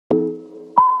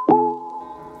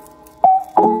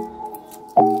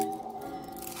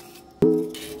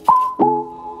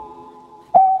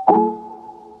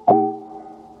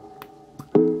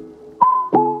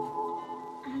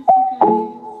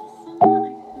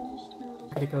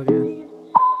Click हो गया।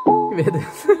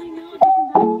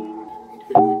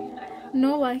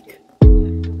 No like.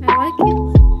 I like it.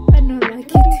 I don't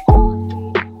like it.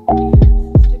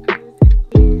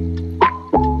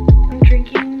 I'm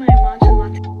drinking my matcha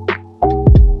latte.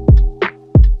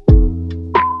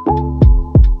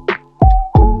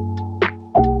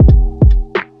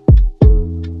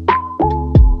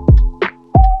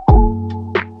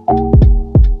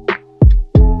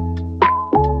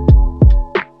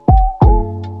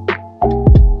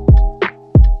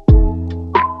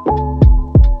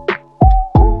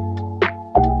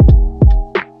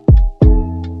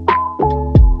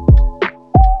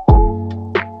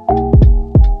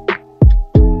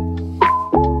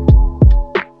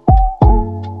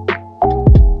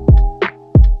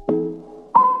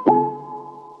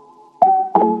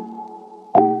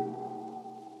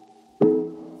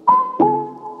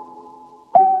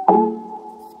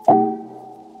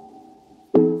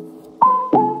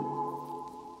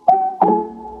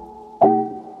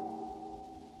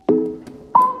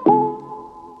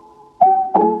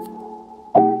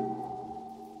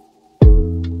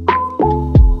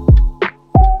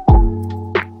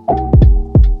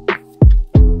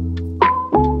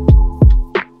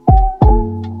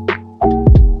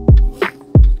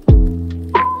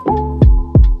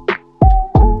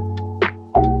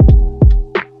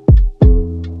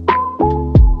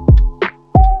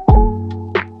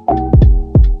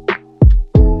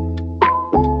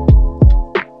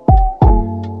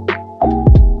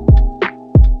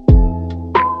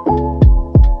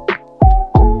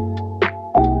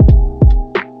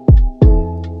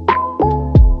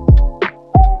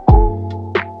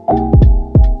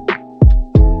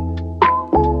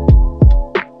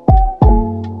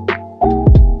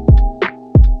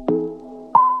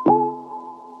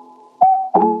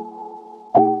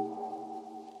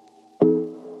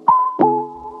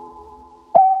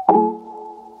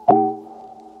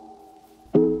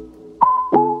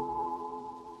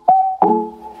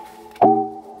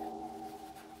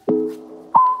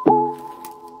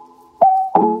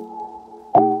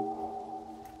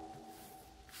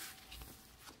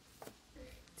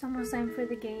 It's almost time for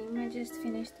the game. I just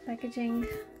finished packaging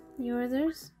the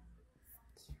orders.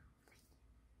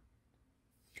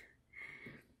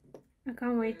 I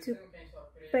can't wait to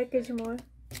package more.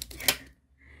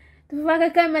 Devagar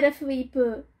a câmera, Felipe!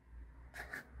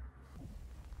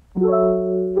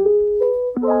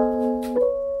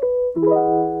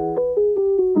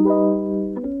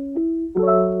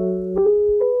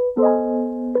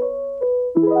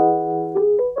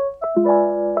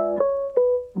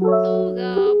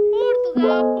 Portugal,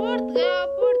 Portugal, Portugal,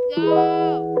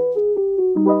 Portugal!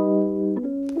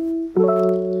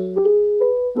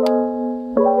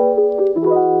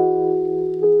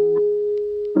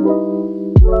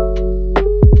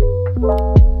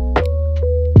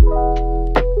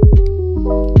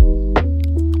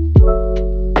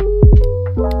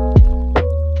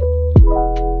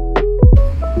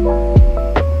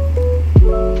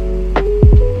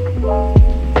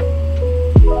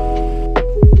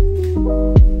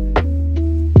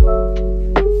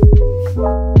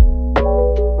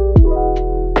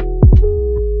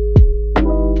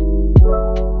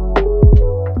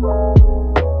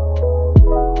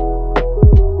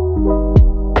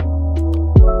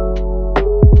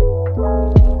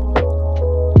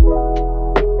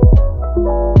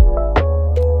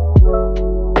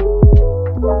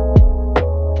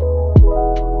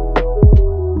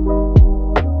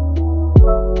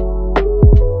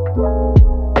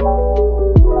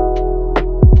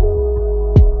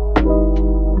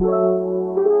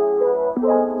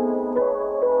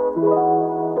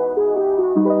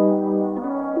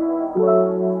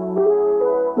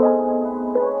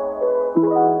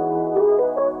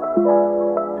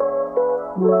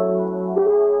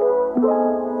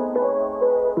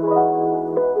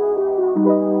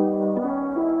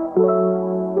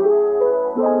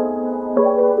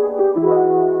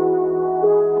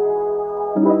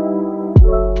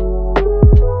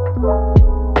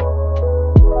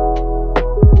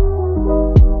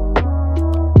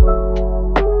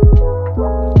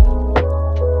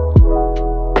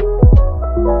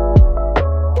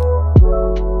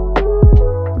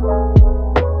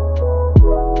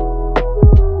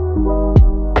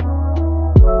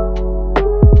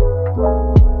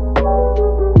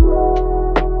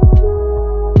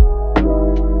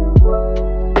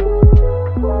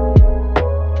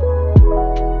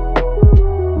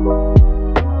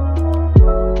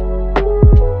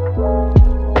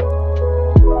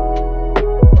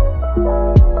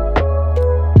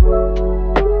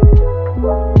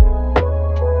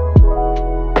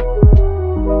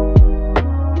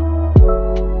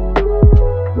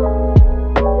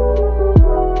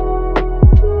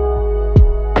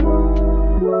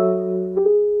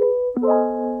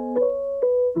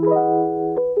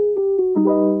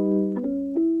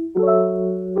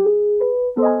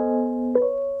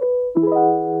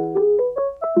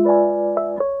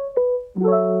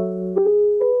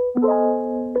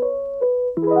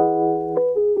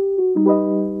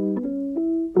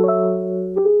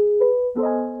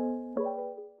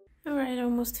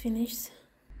 almost finished.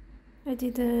 I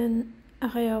did an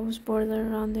arrayos border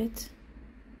around it.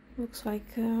 Looks like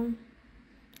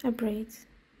a braid.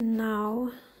 Now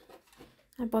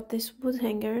I bought these wood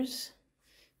hangers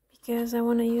because I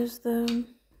want to use the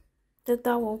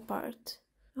dowel part.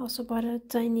 I also bought a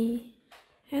tiny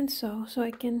handsaw so I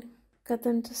can cut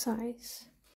them to size.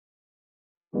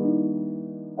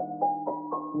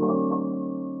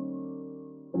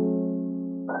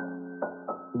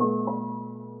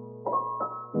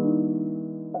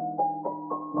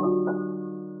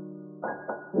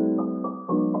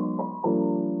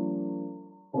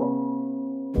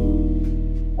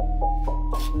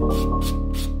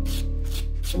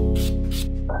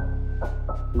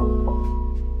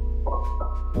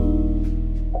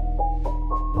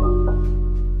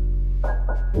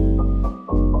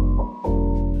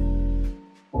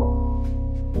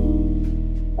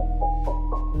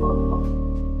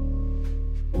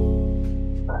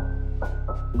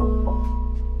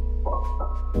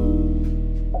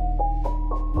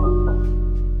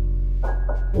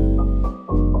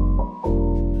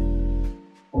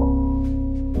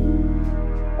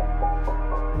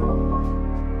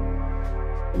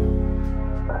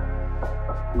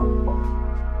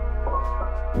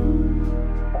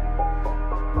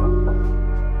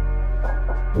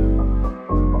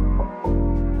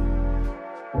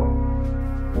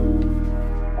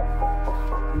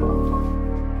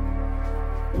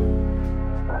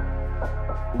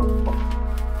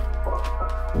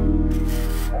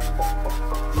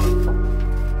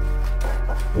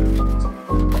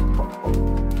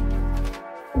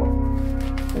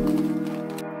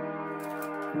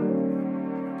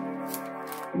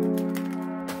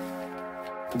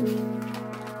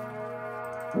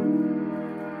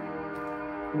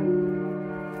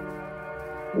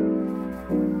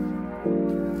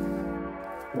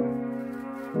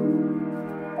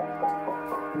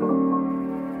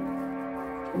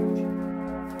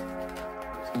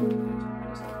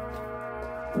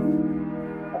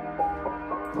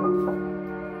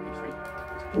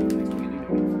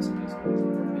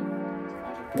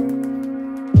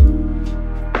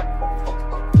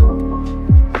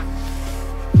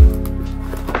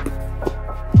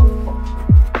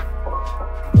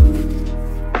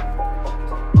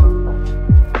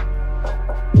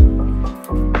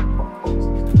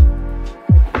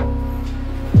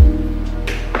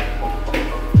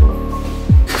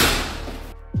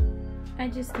 I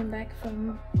just came back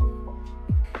from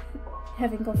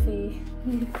having coffee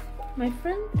with my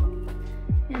friend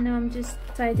and now I'm just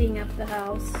tidying up the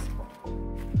house.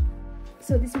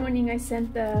 So this morning I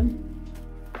sent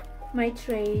my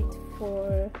trade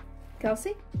for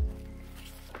Kelsey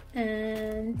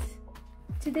and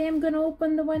today I'm gonna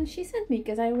open the one she sent me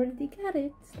because I already got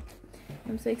it.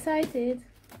 I'm so excited.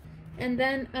 And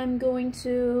then I'm going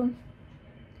to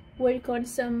work on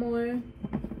some more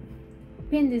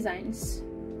pin designs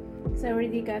because I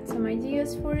already got some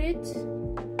ideas for it.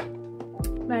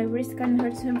 My wrist kind of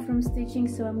hurts him from stitching,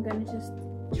 so I'm gonna just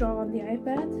draw on the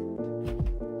iPad.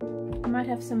 I might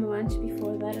have some lunch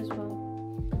before that as well.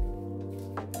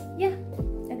 Yeah,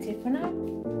 that's it for now.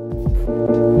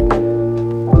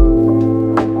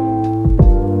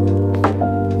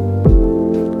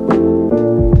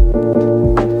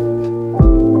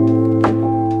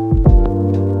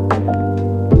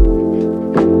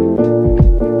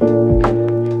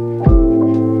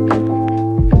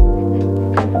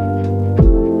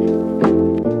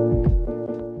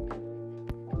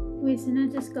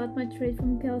 Got my trade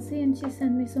from Kelsey and she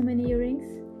sent me so many earrings.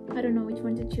 I don't know which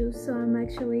one to choose, so I'm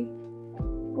actually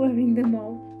wearing them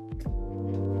all.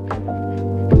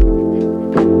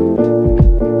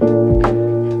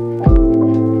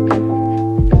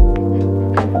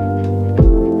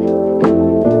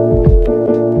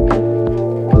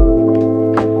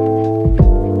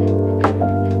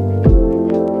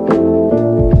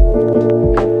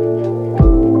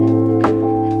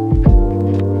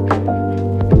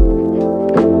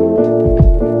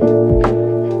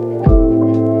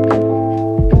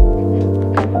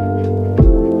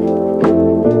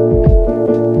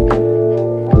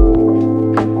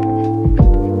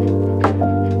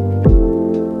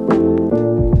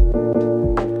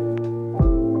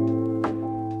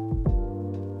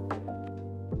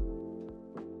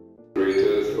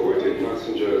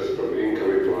 Passengers from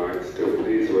incoming flights still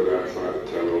please wait outside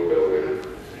the terminal building.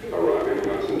 Arriving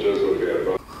passengers will be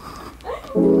advised.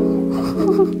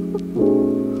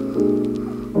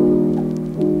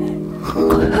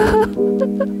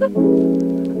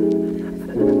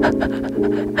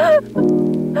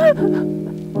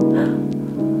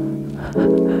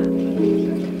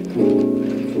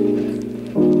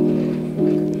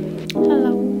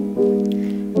 Hello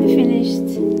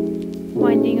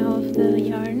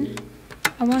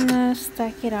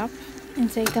stack it up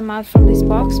and take them out from this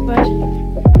box, but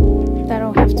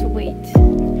that'll have to wait.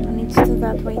 I need to do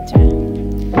that later.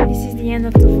 This is the end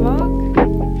of the vlog.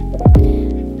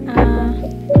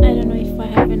 I don't know if I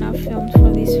have enough filmed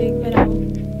for this week, but I'll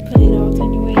put it out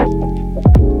anyway.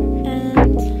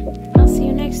 And I'll see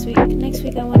you next week. Next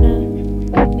week I want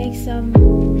to make some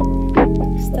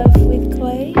stuff with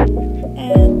clay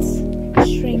and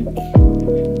shrink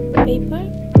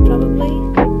paper.